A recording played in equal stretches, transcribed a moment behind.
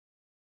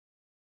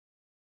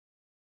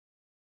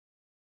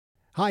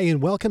Hi,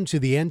 and welcome to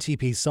the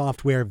NTP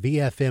Software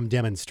VFM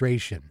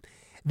demonstration.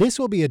 This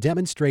will be a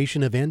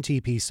demonstration of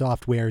NTP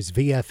Software's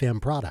VFM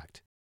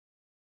product.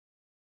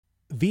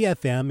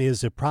 VFM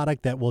is a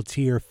product that will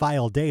tier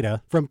file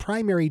data from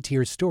primary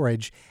tier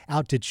storage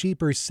out to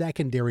cheaper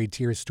secondary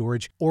tier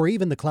storage or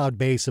even the cloud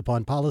base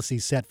upon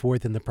policies set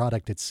forth in the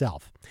product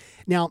itself.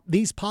 Now,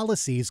 these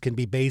policies can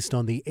be based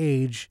on the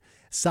age,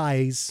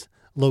 size,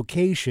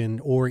 location,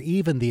 or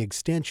even the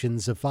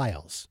extensions of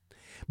files.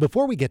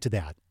 Before we get to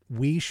that,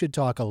 we should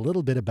talk a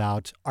little bit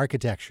about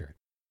architecture.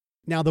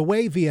 Now, the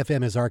way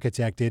VFM is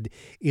architected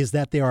is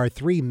that there are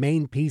three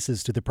main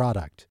pieces to the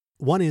product.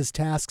 One is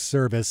task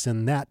service,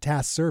 and that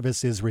task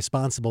service is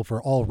responsible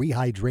for all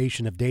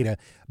rehydration of data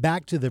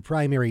back to the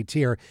primary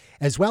tier,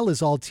 as well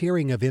as all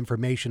tiering of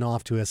information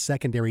off to a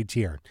secondary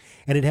tier.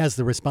 And it has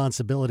the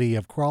responsibility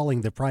of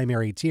crawling the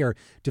primary tier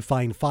to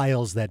find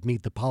files that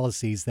meet the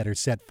policies that are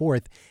set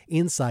forth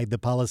inside the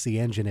policy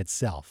engine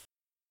itself.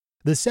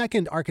 The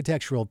second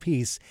architectural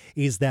piece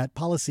is that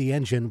policy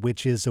engine,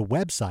 which is a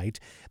website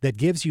that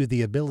gives you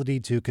the ability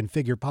to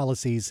configure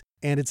policies,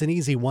 and it's an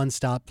easy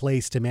one-stop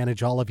place to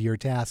manage all of your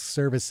task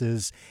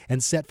services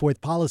and set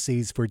forth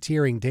policies for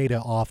tiering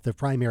data off the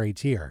primary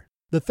tier.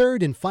 The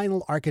third and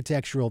final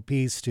architectural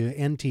piece to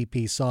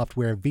NTP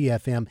Software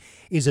VFM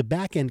is a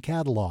backend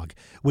catalog,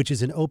 which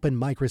is an open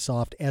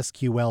Microsoft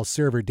SQL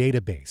Server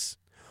database.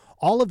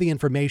 All of the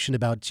information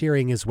about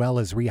tiering as well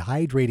as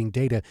rehydrating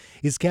data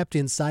is kept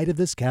inside of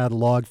this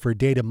catalog for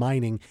data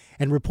mining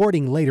and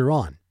reporting later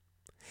on.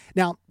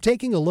 Now,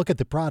 taking a look at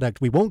the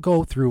product, we won't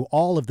go through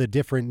all of the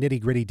different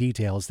nitty-gritty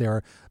details. There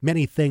are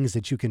many things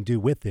that you can do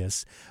with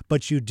this,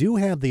 but you do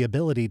have the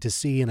ability to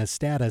see in a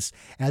status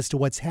as to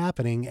what's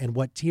happening and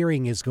what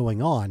tiering is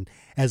going on,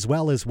 as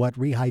well as what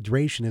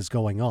rehydration is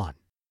going on.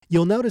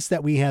 You'll notice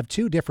that we have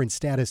two different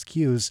status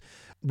queues.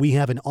 We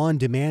have an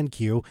on-demand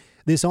queue.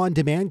 This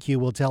on-demand queue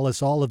will tell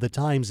us all of the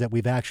times that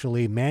we've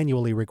actually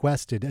manually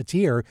requested a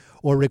tier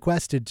or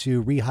requested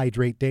to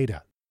rehydrate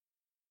data.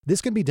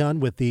 This can be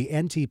done with the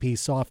NTP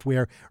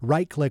Software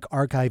right-click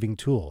archiving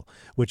tool,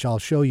 which I'll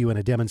show you in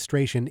a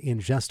demonstration in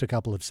just a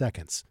couple of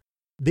seconds.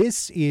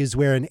 This is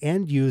where an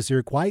end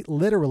user quite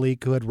literally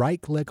could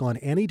right-click on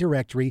any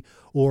directory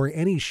or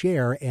any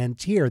share and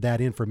tier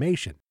that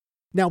information.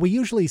 Now, we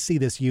usually see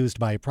this used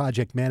by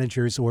project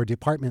managers or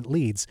department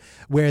leads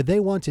where they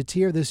want to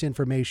tier this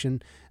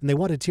information and they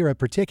want to tier a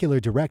particular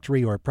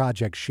directory or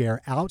project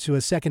share out to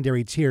a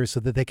secondary tier so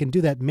that they can do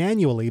that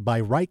manually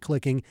by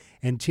right-clicking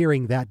and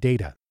tiering that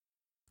data.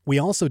 We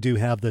also do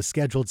have the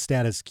scheduled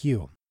status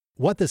queue.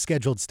 What the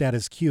scheduled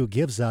status queue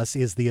gives us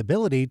is the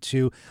ability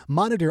to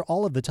monitor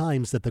all of the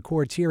times that the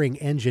core tiering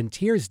engine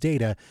tiers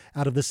data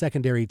out of the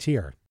secondary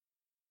tier.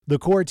 The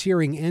core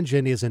tiering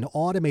engine is an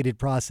automated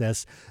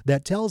process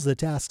that tells the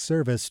task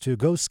service to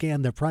go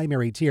scan the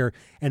primary tier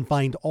and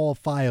find all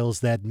files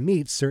that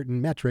meet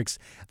certain metrics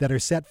that are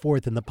set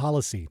forth in the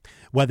policy,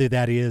 whether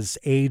that is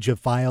age of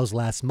files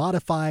last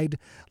modified,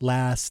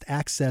 last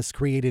access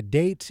created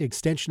date,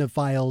 extension of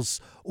files,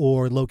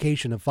 or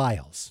location of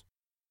files.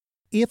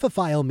 If a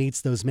file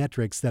meets those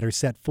metrics that are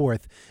set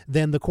forth,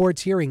 then the core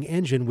tiering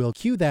engine will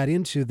queue that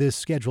into this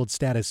scheduled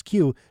status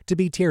queue to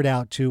be tiered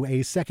out to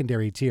a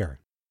secondary tier.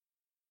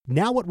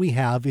 Now what we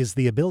have is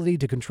the ability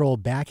to control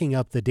backing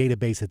up the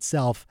database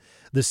itself,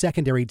 the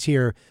secondary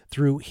tier,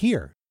 through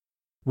here.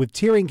 With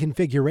tiering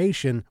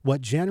configuration,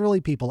 what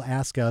generally people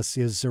ask us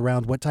is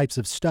around what types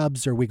of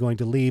stubs are we going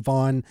to leave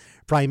on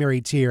primary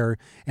tier,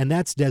 and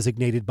that's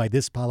designated by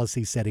this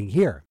policy setting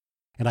here.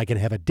 And I can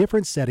have a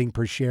different setting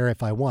per share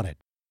if I want it.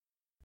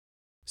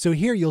 So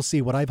here you'll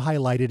see what I've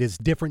highlighted as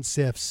different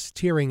CIFS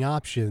tiering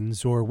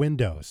options or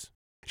windows,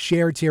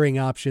 share tiering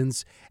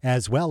options,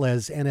 as well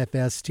as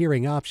NFS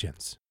tiering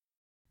options.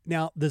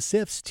 Now, the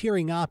CIFS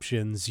tiering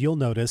options, you'll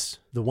notice,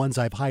 the ones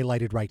I've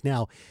highlighted right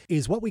now,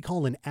 is what we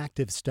call an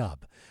active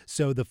stub.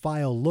 So the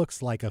file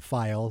looks like a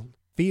file,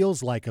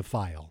 feels like a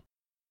file.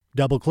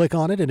 Double-click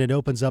on it and it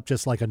opens up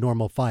just like a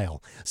normal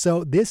file.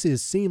 So this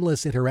is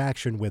seamless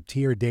interaction with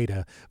tier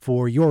data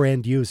for your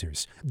end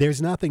users.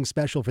 There's nothing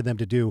special for them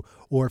to do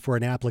or for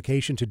an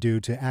application to do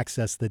to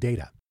access the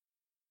data.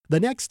 The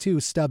next two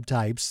stub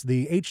types,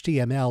 the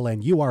HTML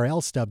and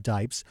URL stub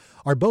types,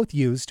 are both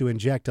used to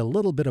inject a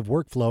little bit of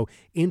workflow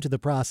into the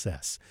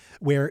process,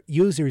 where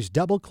users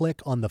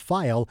double-click on the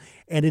file,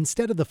 and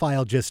instead of the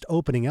file just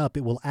opening up,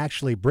 it will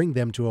actually bring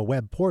them to a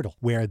web portal,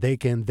 where they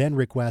can then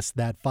request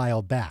that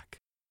file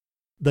back.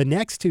 The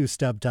next two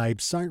stub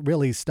types aren't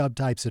really stub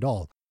types at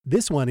all.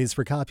 This one is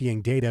for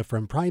copying data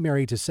from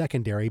primary to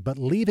secondary, but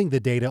leaving the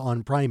data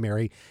on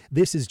primary.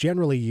 This is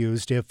generally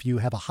used if you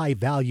have a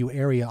high-value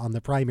area on the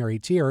primary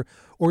tier,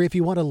 or if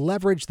you want to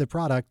leverage the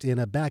product in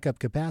a backup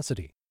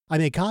capacity. I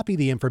may copy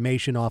the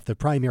information off the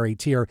primary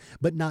tier,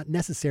 but not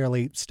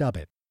necessarily stub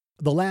it.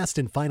 The last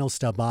and final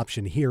stub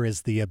option here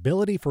is the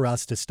ability for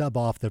us to stub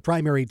off the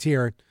primary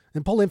tier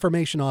and pull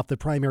information off the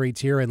primary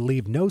tier and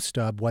leave no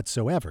stub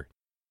whatsoever.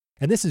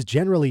 And this is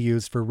generally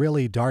used for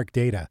really dark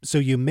data. So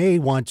you may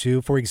want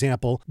to, for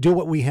example, do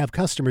what we have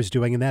customers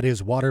doing, and that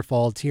is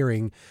waterfall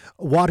tiering.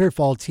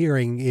 Waterfall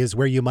tiering is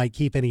where you might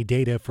keep any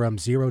data from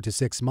 0 to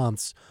 6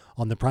 months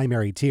on the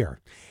primary tier.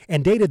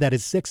 And data that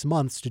is 6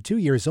 months to 2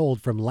 years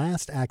old from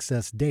last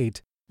access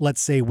date,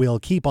 let's say we'll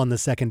keep on the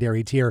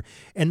secondary tier,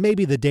 and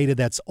maybe the data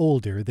that's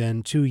older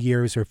than 2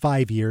 years or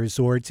 5 years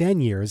or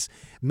 10 years,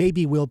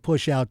 maybe we'll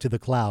push out to the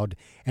cloud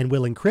and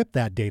we'll encrypt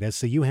that data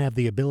so you have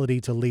the ability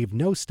to leave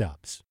no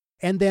stubs.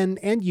 And then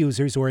end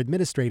users or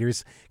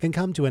administrators can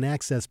come to an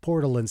access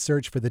portal and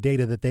search for the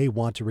data that they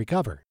want to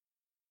recover.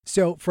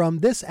 So from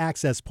this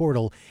access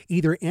portal,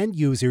 either end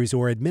users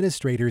or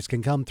administrators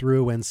can come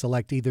through and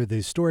select either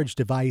the storage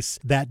device,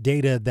 that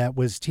data that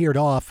was tiered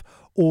off,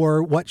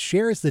 or what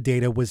shares the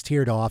data was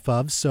tiered off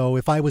of. So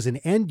if I was an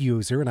end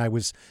user and I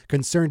was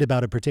concerned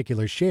about a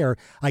particular share,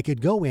 I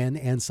could go in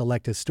and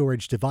select a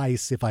storage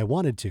device if I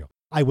wanted to.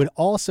 I would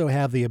also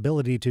have the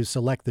ability to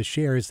select the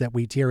shares that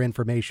we tier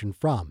information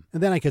from,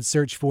 and then I could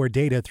search for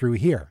data through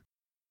here.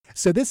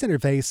 So this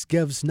interface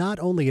gives not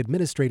only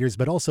administrators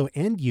but also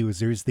end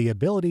users the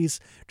abilities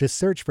to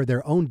search for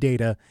their own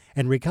data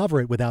and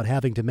recover it without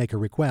having to make a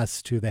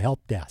request to the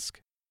help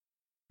desk.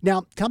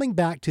 Now, coming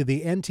back to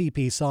the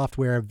NTP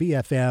software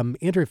VFM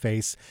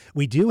interface,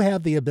 we do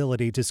have the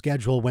ability to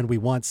schedule when we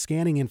want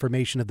scanning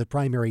information of the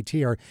primary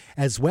tier,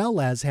 as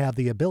well as have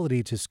the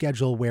ability to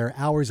schedule where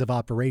hours of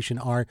operation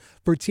are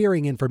for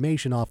tiering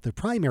information off the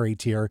primary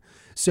tier.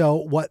 So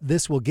what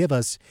this will give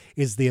us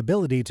is the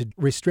ability to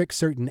restrict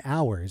certain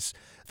hours.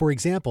 For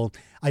example,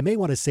 I may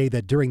want to say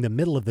that during the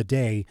middle of the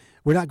day,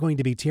 we're not going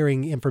to be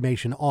tiering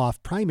information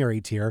off primary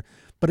tier,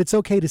 but it's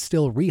okay to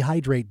still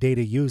rehydrate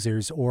data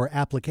users or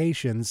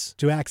applications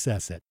to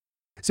access it.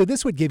 So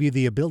this would give you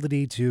the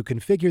ability to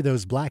configure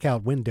those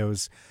blackout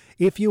windows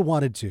if you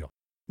wanted to.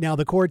 Now,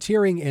 the core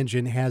tiering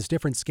engine has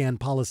different scan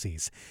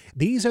policies.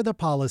 These are the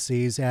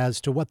policies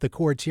as to what the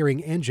core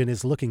tiering engine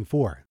is looking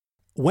for.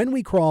 When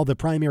we crawl the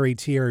primary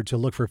tier to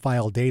look for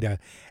file data,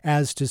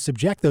 as to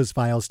subject those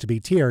files to be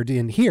tiered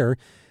in here,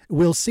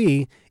 we'll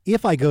see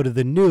if I go to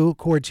the new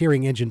core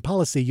tiering engine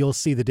policy, you'll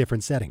see the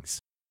different settings.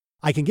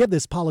 I can give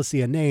this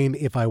policy a name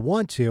if I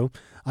want to.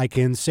 I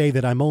can say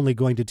that I'm only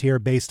going to tier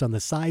based on the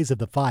size of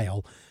the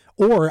file,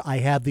 or I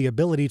have the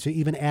ability to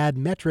even add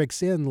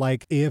metrics in,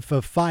 like if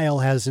a file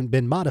hasn't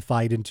been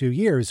modified in 2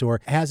 years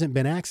or hasn't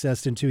been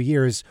accessed in 2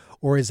 years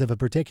or is of a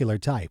particular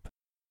type.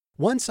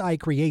 Once I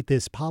create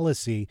this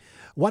policy,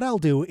 what I'll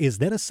do is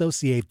then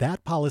associate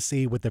that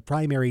policy with the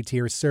primary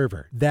tier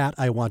server that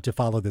I want to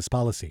follow this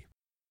policy.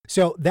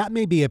 So that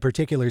may be a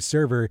particular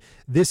server.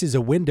 This is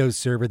a Windows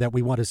server that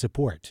we want to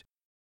support.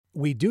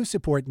 We do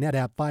support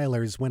NetApp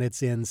filers when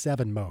it's in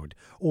 7 mode,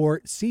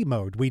 or C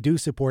mode. We do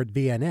support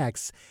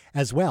VNX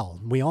as well.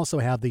 We also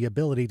have the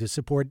ability to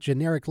support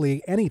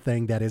generically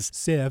anything that is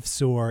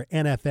CIFS or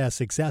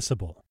NFS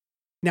accessible.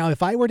 Now,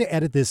 if I were to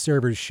edit this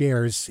server's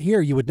shares,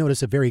 here you would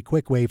notice a very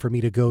quick way for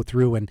me to go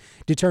through and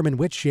determine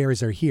which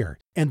shares are here,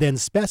 and then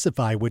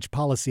specify which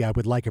policy I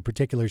would like a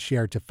particular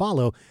share to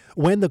follow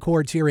when the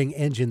core tiering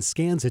engine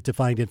scans it to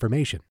find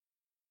information.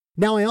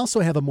 Now, I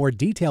also have a more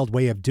detailed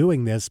way of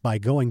doing this by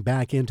going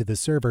back into the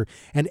server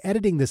and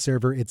editing the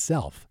server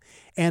itself.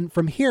 And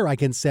from here, I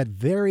can set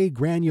very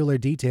granular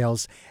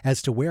details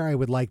as to where I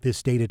would like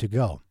this data to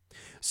go.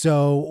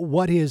 So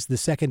what is the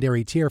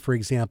secondary tier, for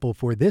example,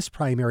 for this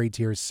primary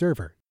tier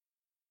server?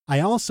 I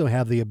also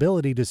have the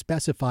ability to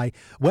specify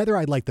whether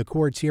I'd like the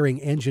core tiering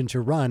engine to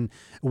run,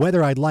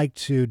 whether I'd like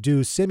to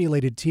do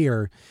simulated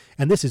tier,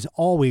 and this is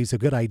always a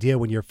good idea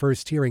when your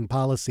first tiering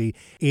policy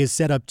is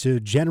set up to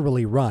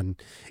generally run.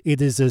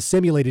 It is a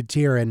simulated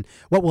tier, and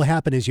what will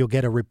happen is you'll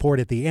get a report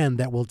at the end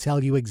that will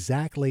tell you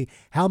exactly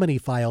how many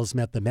files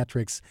met the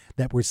metrics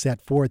that were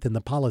set forth in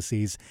the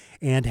policies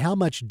and how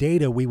much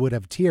data we would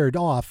have tiered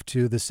off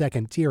to the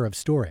second tier of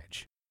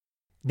storage.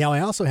 Now,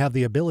 I also have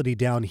the ability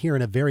down here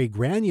in a very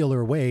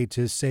granular way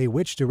to say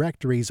which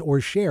directories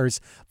or shares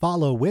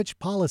follow which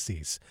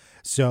policies.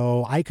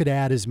 So I could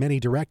add as many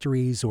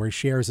directories or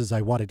shares as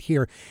I wanted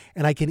here,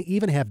 and I can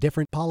even have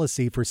different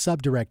policy for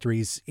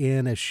subdirectories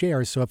in a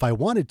share. So if I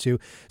wanted to,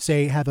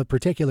 say, have a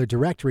particular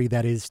directory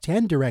that is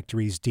 10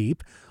 directories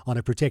deep on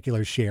a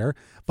particular share,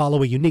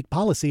 follow a unique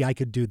policy, I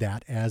could do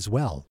that as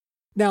well.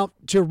 Now,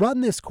 to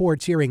run this core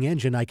tiering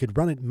engine, I could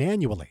run it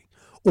manually.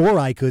 Or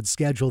I could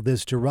schedule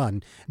this to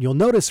run. You'll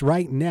notice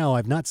right now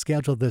I've not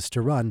scheduled this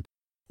to run.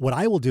 What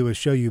I will do is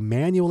show you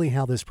manually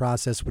how this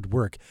process would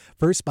work,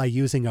 first by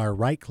using our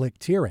right-click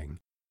tiering.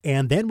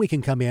 And then we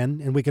can come in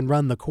and we can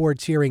run the core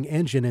tiering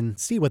engine and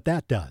see what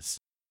that does.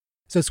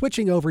 So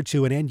switching over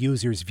to an end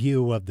user's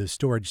view of the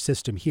storage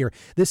system here,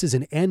 this is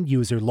an end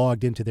user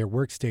logged into their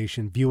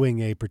workstation viewing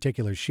a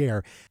particular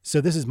share.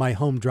 So this is my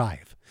home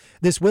drive.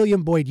 This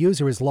William Boyd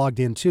user is logged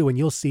in too, and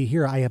you'll see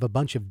here I have a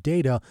bunch of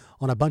data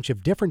on a bunch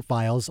of different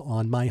files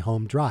on my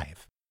home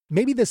drive.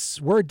 Maybe this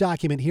Word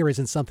document here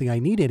isn't something I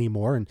need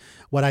anymore, and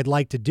what I'd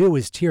like to do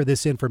is tier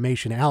this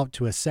information out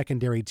to a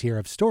secondary tier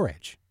of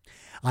storage.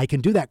 I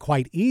can do that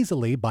quite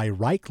easily by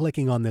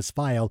right-clicking on this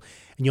file,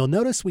 and you'll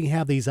notice we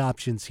have these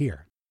options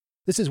here.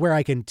 This is where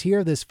I can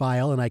tier this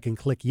file, and I can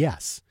click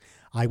Yes.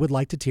 I would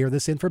like to tier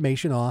this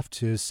information off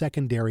to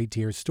secondary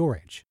tier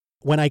storage.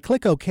 When I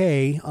click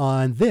OK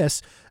on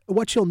this,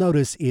 what you'll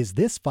notice is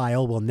this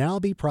file will now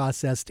be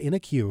processed in a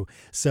queue,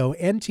 so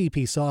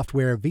NTP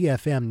software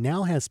VFM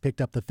now has picked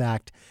up the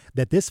fact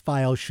that this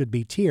file should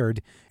be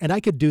tiered, and I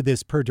could do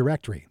this per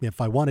directory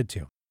if I wanted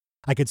to.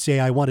 I could say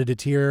I wanted to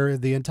tier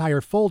the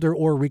entire folder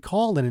or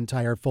recall an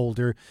entire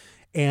folder,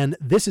 and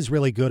this is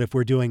really good if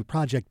we're doing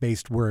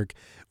project-based work.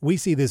 We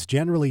see this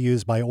generally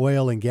used by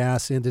oil and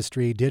gas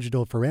industry,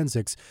 digital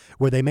forensics,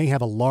 where they may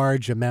have a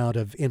large amount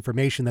of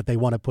information that they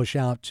want to push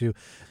out to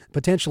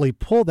potentially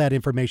pull that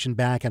information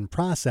back and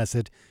process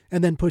it,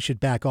 and then push it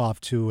back off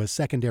to a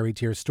secondary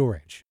tier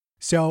storage.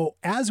 So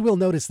as we'll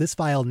notice, this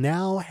file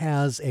now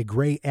has a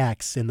gray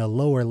X in the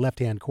lower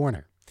left-hand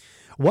corner.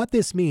 What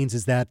this means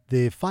is that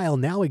the file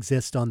now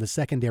exists on the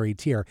secondary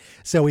tier,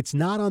 so it's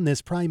not on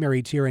this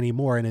primary tier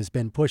anymore and has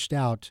been pushed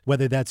out,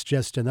 whether that's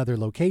just another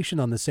location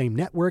on the same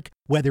network,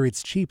 whether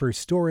it's cheaper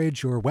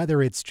storage, or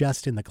whether it's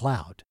just in the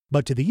cloud.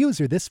 But to the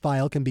user, this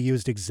file can be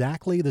used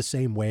exactly the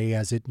same way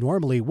as it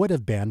normally would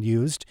have been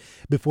used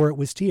before it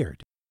was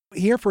tiered.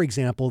 Here, for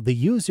example, the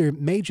user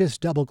may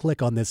just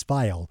double-click on this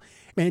file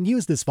and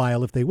use this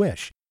file if they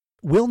wish.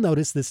 We'll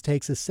notice this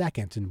takes a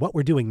second, and what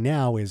we're doing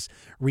now is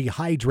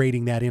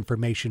rehydrating that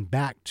information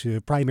back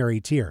to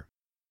primary tier.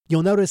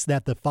 You'll notice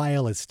that the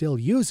file is still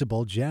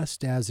usable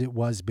just as it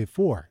was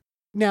before.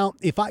 Now,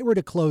 if I were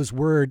to close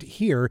Word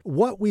here,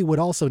 what we would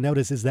also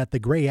notice is that the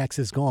gray X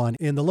is gone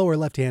in the lower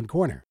left-hand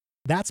corner.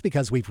 That's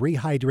because we've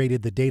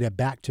rehydrated the data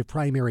back to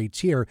primary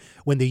tier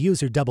when the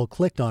user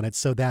double-clicked on it,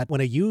 so that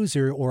when a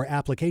user or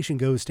application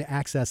goes to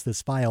access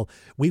this file,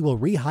 we will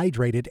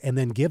rehydrate it and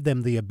then give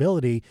them the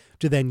ability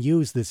to then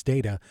use this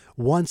data.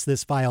 Once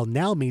this file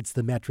now meets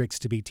the metrics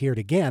to be tiered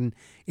again,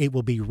 it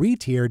will be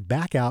re-tiered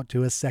back out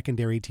to a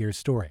secondary tier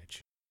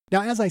storage.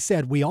 Now, as I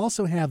said, we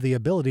also have the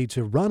ability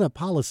to run a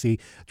policy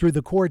through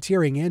the core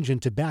tiering engine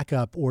to back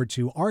up or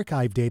to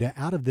archive data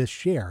out of this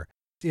share.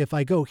 If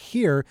I go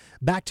here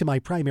back to my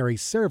primary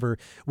server,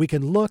 we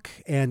can look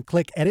and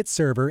click Edit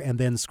Server and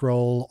then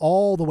scroll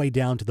all the way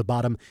down to the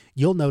bottom.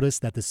 You'll notice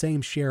that the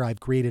same share I've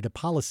created a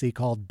policy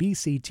called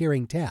BC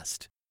Tiering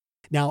Test.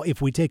 Now,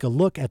 if we take a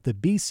look at the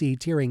BC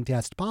Tiering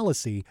Test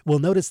policy, we'll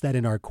notice that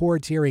in our core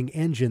tiering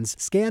engine's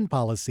scan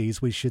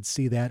policies, we should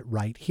see that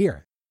right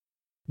here.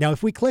 Now,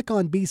 if we click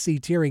on BC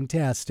Tiering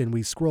Test and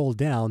we scroll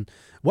down,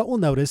 what we'll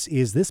notice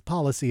is this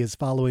policy is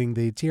following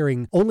the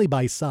tiering only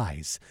by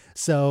size.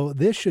 So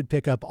this should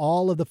pick up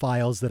all of the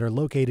files that are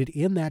located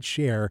in that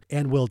share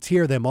and will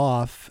tier them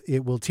off.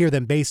 It will tier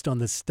them based on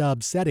the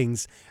stub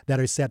settings that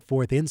are set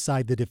forth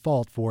inside the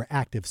default for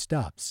active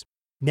stubs.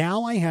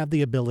 Now I have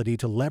the ability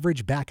to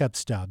leverage backup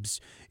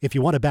stubs. If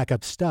you want to back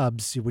up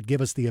stubs, it would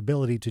give us the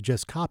ability to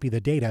just copy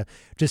the data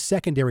to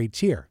secondary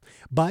tier,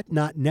 but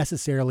not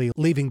necessarily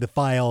leaving the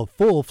file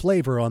full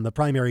flavor on the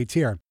primary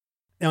tier.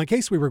 Now, in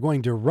case we were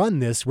going to run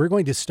this, we're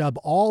going to stub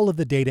all of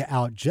the data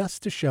out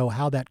just to show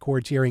how that core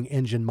tiering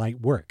engine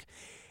might work.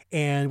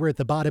 And we're at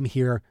the bottom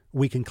here,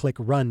 we can click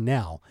Run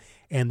Now,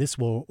 and this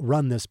will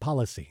run this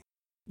policy.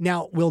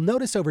 Now, we'll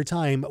notice over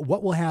time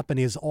what will happen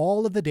is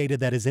all of the data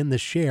that is in the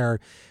share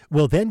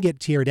will then get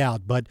tiered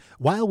out. But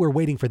while we're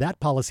waiting for that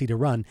policy to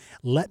run,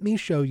 let me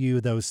show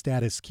you those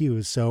status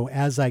queues. So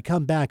as I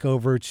come back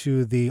over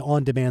to the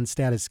on-demand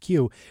status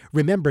queue,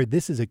 remember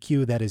this is a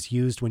queue that is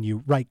used when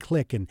you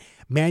right-click and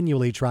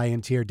manually try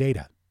and tier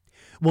data.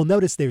 We'll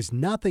notice there's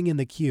nothing in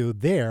the queue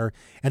there,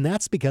 and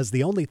that's because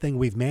the only thing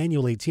we've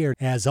manually tiered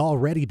has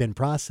already been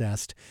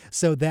processed.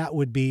 So that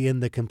would be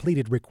in the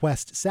completed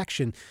request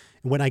section.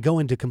 When I go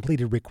into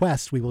completed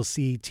request, we will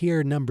see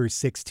tier number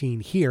 16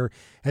 here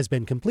has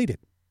been completed.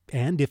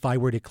 And if I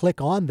were to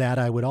click on that,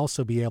 I would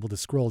also be able to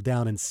scroll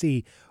down and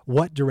see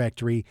what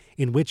directory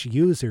in which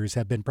users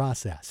have been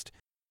processed.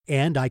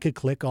 And I could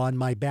click on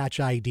my batch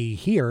ID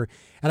here,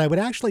 and I would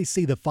actually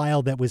see the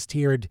file that was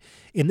tiered,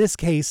 in this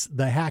case,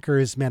 the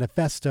hacker's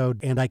manifesto,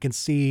 and I can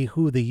see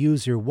who the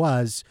user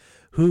was,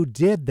 who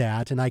did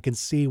that, and I can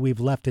see we've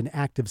left an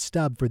active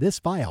stub for this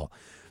file.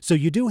 So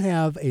you do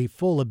have a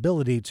full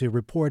ability to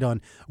report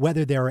on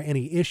whether there are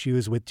any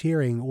issues with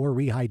tiering or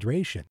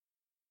rehydration.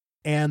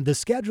 And the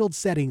scheduled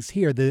settings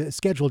here, the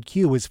scheduled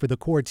queue is for the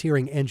core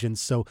tiering engine.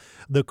 So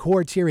the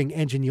core tiering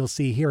engine you'll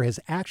see here has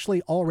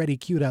actually already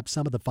queued up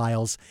some of the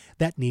files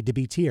that need to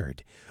be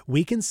tiered.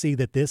 We can see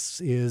that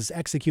this is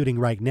executing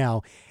right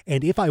now.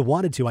 And if I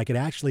wanted to, I could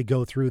actually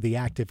go through the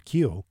active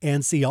queue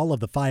and see all of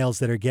the files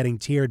that are getting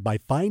tiered by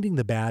finding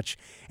the batch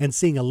and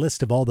seeing a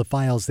list of all the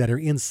files that are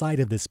inside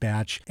of this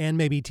batch and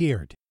may be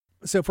tiered.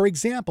 So for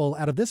example,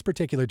 out of this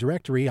particular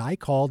directory, I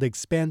called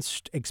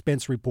expense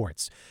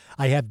reports.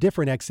 I have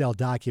different Excel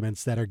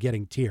documents that are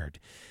getting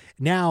tiered.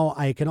 Now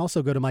I can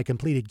also go to my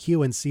completed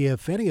queue and see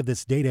if any of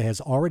this data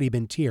has already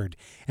been tiered.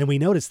 And we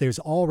notice there's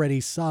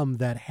already some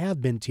that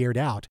have been tiered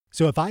out.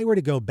 So if I were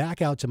to go back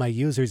out to my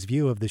user's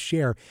view of the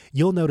share,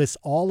 you'll notice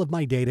all of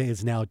my data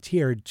is now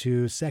tiered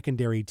to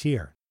secondary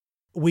tier.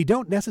 We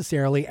don't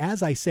necessarily,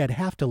 as I said,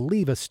 have to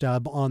leave a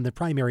stub on the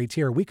primary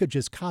tier. We could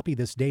just copy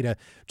this data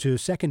to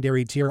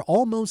secondary tier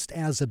almost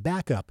as a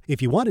backup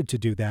if you wanted to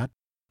do that.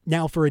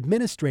 Now, for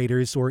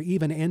administrators or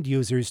even end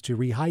users to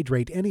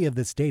rehydrate any of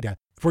this data,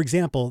 for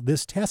example,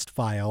 this test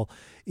file,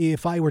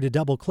 if I were to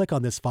double click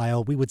on this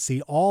file, we would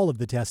see all of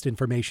the test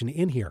information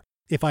in here.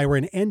 If I were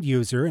an end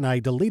user and I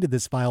deleted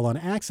this file on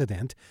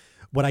accident,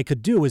 what I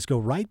could do is go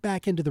right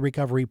back into the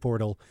recovery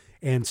portal,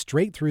 and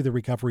straight through the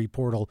recovery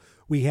portal,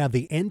 we have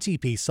the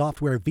NTP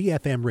software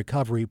VFM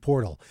recovery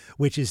portal,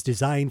 which is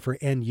designed for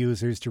end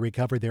users to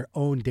recover their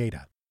own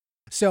data.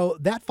 So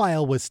that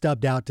file was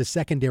stubbed out to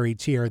secondary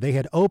tier. They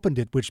had opened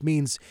it, which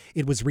means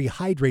it was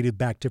rehydrated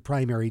back to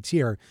primary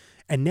tier.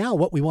 And now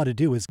what we want to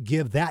do is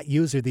give that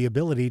user the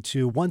ability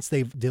to, once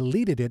they've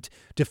deleted it,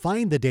 to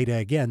find the data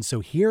again. So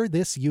here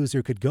this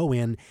user could go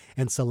in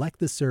and select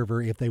the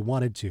server if they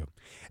wanted to.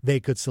 They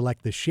could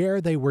select the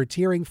share they were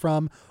tiering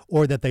from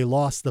or that they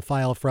lost the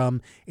file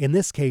from, in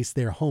this case,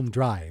 their home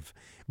drive.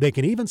 They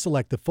can even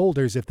select the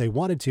folders if they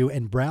wanted to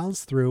and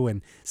browse through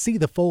and see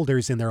the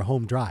folders in their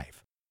home drive.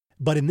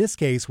 But in this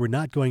case, we're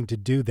not going to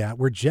do that.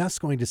 We're just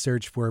going to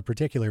search for a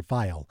particular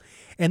file.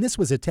 And this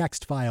was a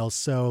text file,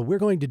 so we're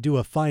going to do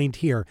a find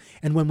here.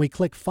 And when we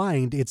click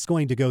find, it's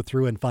going to go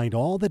through and find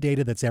all the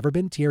data that's ever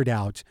been tiered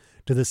out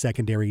to the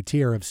secondary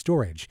tier of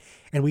storage.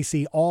 And we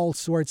see all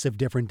sorts of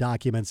different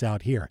documents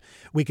out here.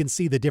 We can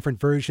see the different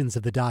versions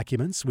of the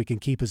documents. We can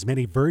keep as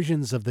many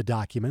versions of the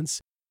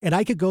documents. And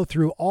I could go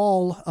through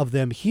all of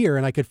them here,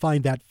 and I could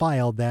find that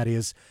file that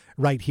is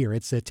right here.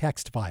 It's a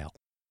text file.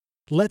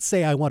 Let's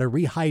say I want to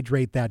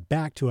rehydrate that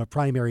back to a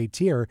primary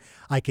tier.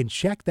 I can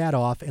check that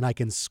off and I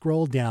can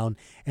scroll down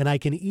and I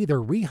can either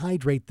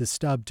rehydrate the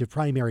stub to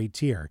primary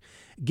tier,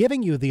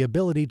 giving you the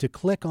ability to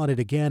click on it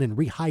again and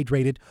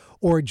rehydrate it,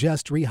 or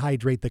just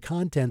rehydrate the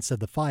contents of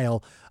the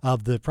file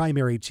of the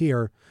primary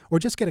tier, or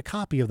just get a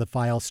copy of the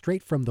file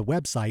straight from the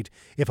website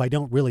if I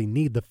don't really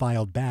need the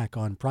file back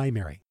on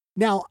primary.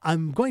 Now,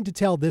 I'm going to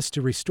tell this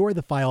to restore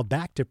the file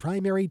back to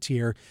primary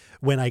tier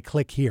when I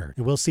click here.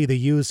 And we'll see the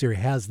user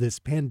has this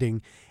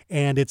pending,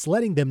 and it's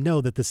letting them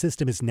know that the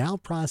system is now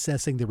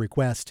processing the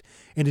request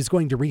and is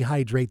going to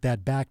rehydrate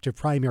that back to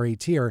primary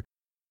tier.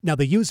 Now,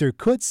 the user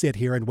could sit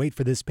here and wait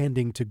for this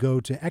pending to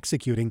go to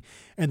executing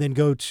and then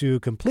go to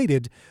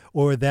completed,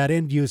 or that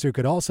end user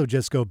could also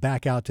just go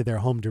back out to their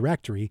home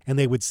directory and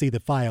they would see the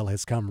file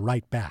has come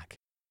right back.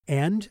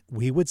 And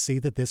we would see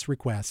that this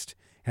request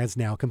has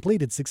now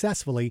completed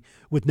successfully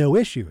with no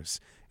issues,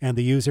 and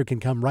the user can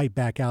come right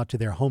back out to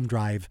their home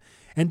drive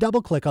and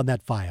double-click on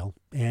that file,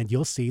 and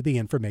you'll see the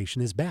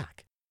information is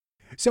back.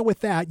 So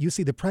with that, you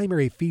see the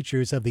primary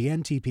features of the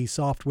NTP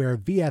software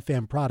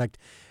VFM product.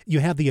 You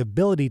have the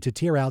ability to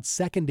tier out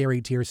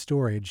secondary tier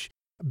storage.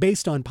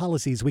 Based on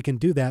policies, we can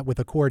do that with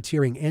a core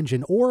tiering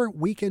engine, or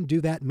we can do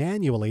that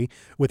manually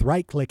with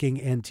right-clicking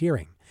and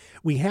tiering.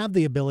 We have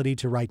the ability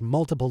to write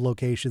multiple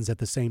locations at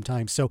the same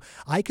time, so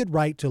I could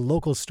write to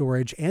local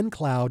storage and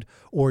cloud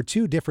or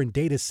 2 different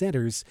data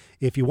centers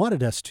if you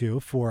wanted us to,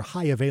 for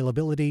high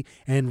availability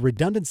and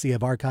redundancy of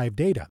archived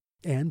data.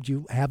 And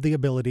you have the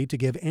ability to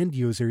give end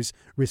users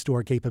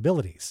restore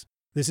capabilities.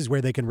 This is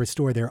where they can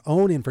restore their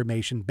own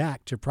information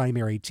back to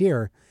primary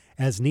tier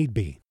as need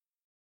be.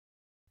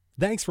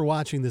 Thanks for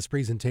watching this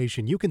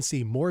presentation. You can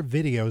see more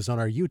videos on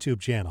our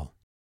YouTube channel.